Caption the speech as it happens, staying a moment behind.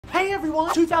Hey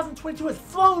everyone, 2022 has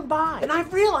flown by, and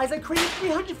I've realized I created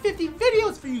 350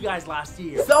 videos for you guys last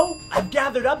year. So, I've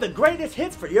gathered up the greatest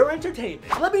hits for your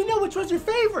entertainment. Let me know which was your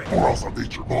favorite. Or else I'll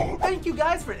beat your mom. Thank you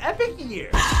guys for an epic year.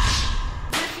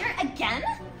 You're here again?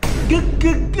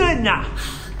 Good nah.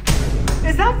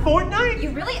 Is that Fortnite? You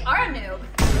really are a noob.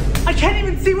 I can't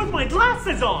even see with my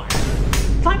glasses on.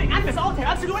 Climbing Agnes Altair,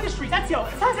 Absolute Industries,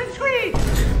 Ezio, Assassin's Creed.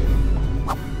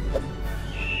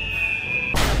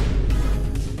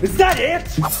 Is that it?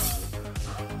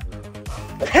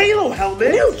 Halo helmet?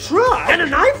 New truck? And an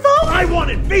iPhone? I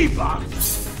wanted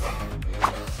V-Bucks!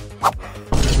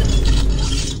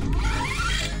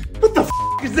 What the f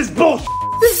is this bullshit?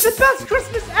 This is the best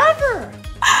Christmas ever!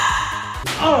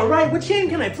 Alright, which game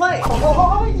can I play?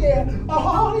 Oh yeah!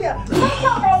 Oh yeah!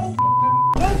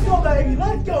 Let's go, baby!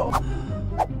 Let's go!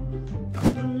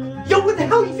 Yo, what the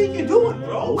hell you think you're doing,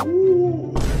 bro?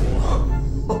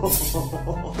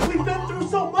 We've been through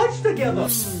so much together.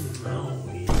 Oh,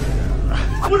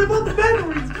 yeah. What about the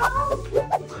memories, Carl?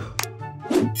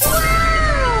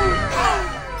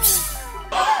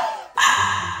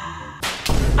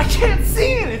 I can't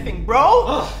see anything,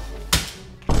 bro.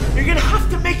 You're gonna have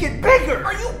to make it bigger.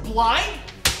 Are you blind?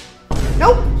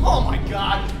 Nope. Oh my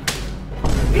god.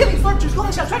 Peeling furnitures,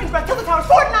 golden shots, dragon's breath, kill the towers,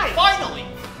 Fortnite. Finally.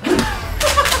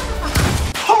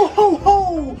 Ho ho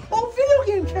ho! Oh, video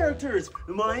game characters!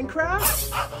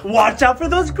 Minecraft? Watch out for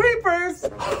those creepers!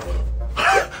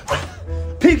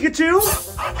 Pikachu!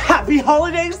 Happy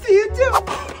holidays to you too!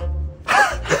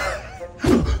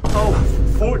 Oh,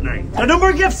 Fortnite. No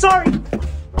more gifts, sorry!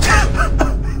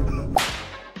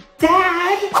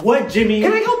 Dad! What, Jimmy?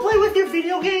 Can I go play with your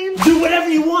video games? Do whatever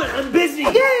you want, I'm busy!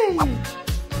 Yay!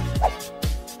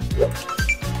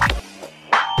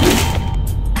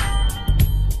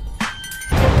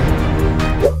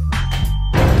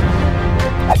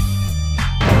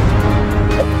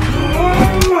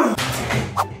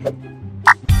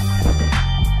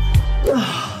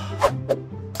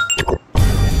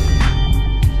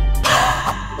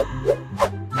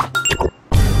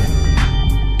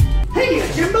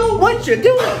 What you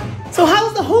doing? So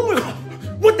how's the homework?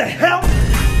 What the hell?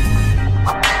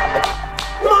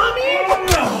 Mommy?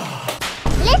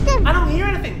 Listen. I don't hear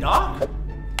anything, Doc.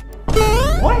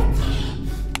 What?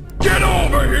 Get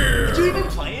over here! Did you even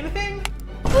play anything?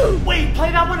 Wait,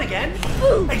 play that one again?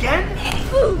 Again?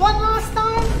 One last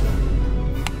time?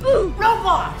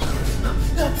 Roblox!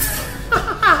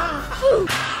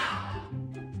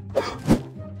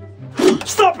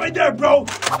 Stop right there, bro!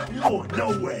 You're going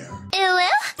nowhere.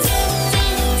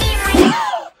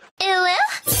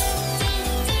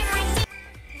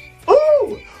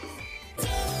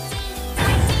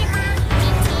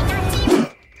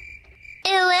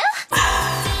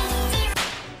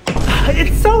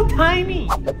 It's so tiny!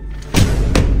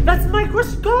 That's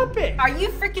microscopic! Are you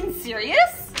freaking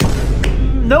serious?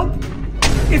 Nope.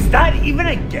 Is that even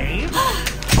a game?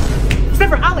 Except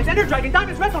for Alex, Ender Dragon,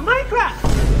 Diamonds, Reds on Minecraft!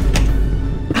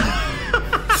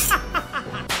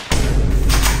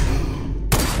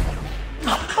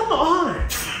 Come on!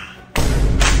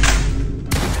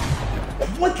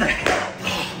 What the hell?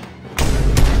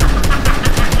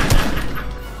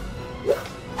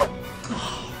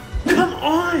 Come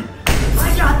on!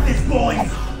 I got this,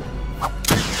 boys!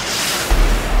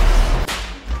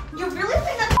 You really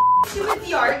playing that stupid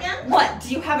VR again? What, do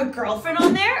you have a girlfriend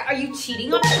on there? Are you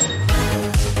cheating on her?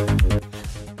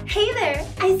 Hey there,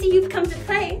 I see you've come to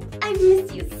play. I've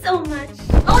missed you so much.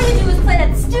 All you do is play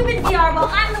that stupid VR while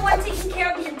I'm the one taking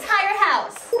care of the entire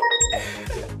house.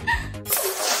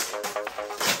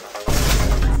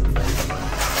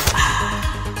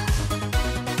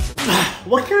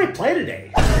 What can I play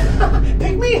today?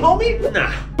 Pick me, homie!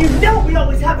 Nah. You know we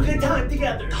always have a good time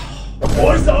together.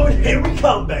 Warzone, here we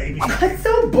come, baby. That's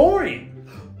so boring.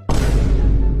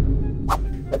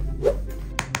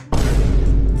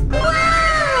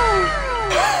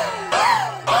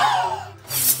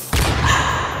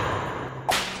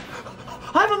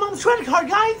 I have a mom's credit card,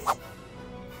 guys!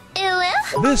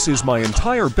 This is my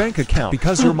entire bank account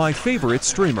because you're my favorite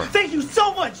streamer. Thank you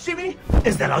so much, Jimmy!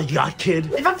 Is that all you got,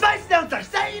 kid? If a face notes are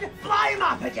saying, fly him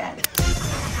up again!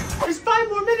 There's 5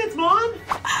 more minutes, Mom!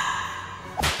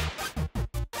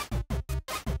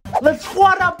 Let's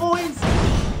squat up, boys!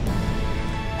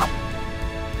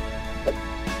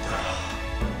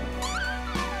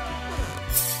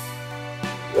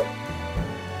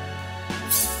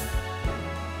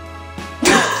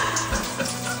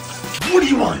 What do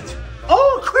you want?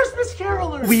 Oh, Christmas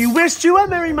carolers! We wished you a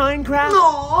Merry Minecraft.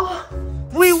 Aww.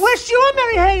 We wish you a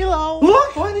Merry Halo.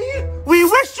 Look, honey. We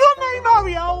wish you a Merry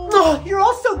Mario. Oh, you're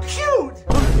all so cute.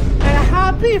 And a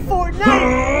happy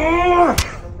Fortnite.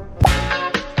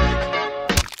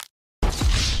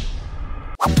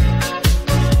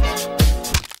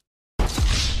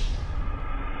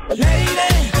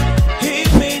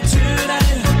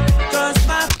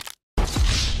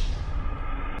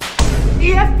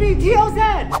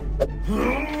 EFBTLZ!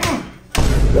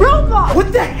 Roblox!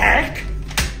 What the heck?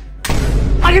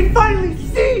 I can finally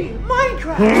see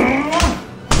Minecraft!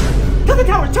 Kill the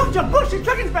tower, jump, bushes,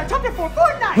 dragon spread, jump there for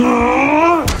Fortnite!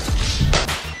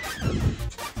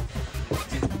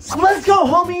 Let's go,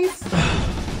 homies!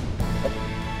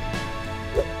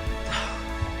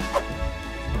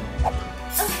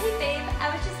 Okay, babe, I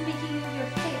was just making you your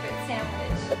favorite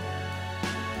sandwich.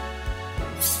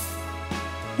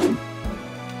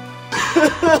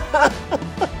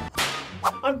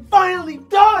 I'm finally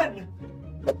done!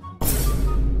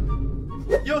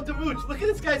 Yo, Damooch, look at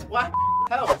this guy's whack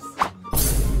house.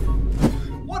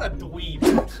 What a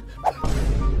dweeb.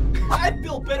 I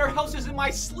built better houses in my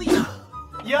sleep.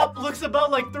 Yup, looks about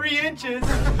like 3 inches.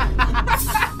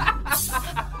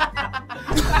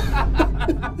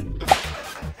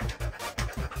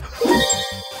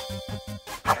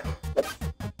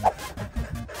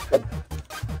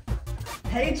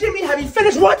 Hey, Jimmy, have you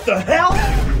finished? What the hell?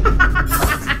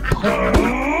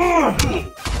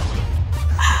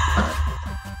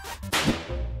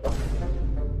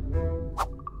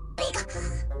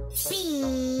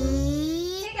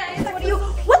 Hey guys, what are you?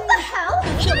 What the hell?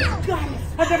 God,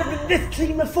 I've never been this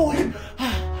clean before.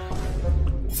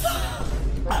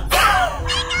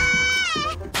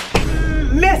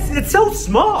 Miss, it's so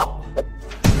small.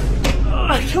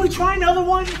 Can we try another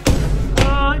one?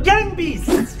 Gang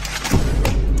Beasts.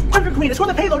 Hunger Queen, it's for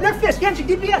the payload, Nerf Fist, Genshin,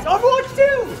 DPS, Overwatch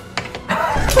 2!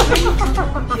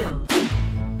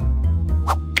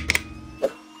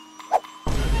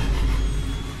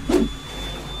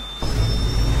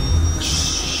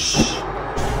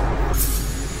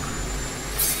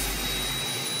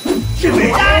 Jimmy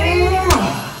Daddy!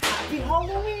 Happy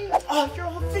Halloween! Oh, you're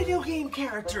all video game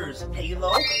characters.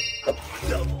 Halo,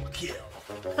 double kill.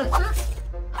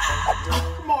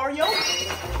 Mario,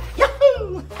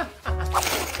 Yahoo!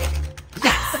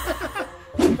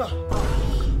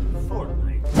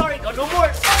 Fortnite. Sorry, no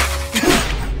more.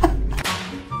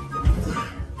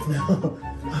 No.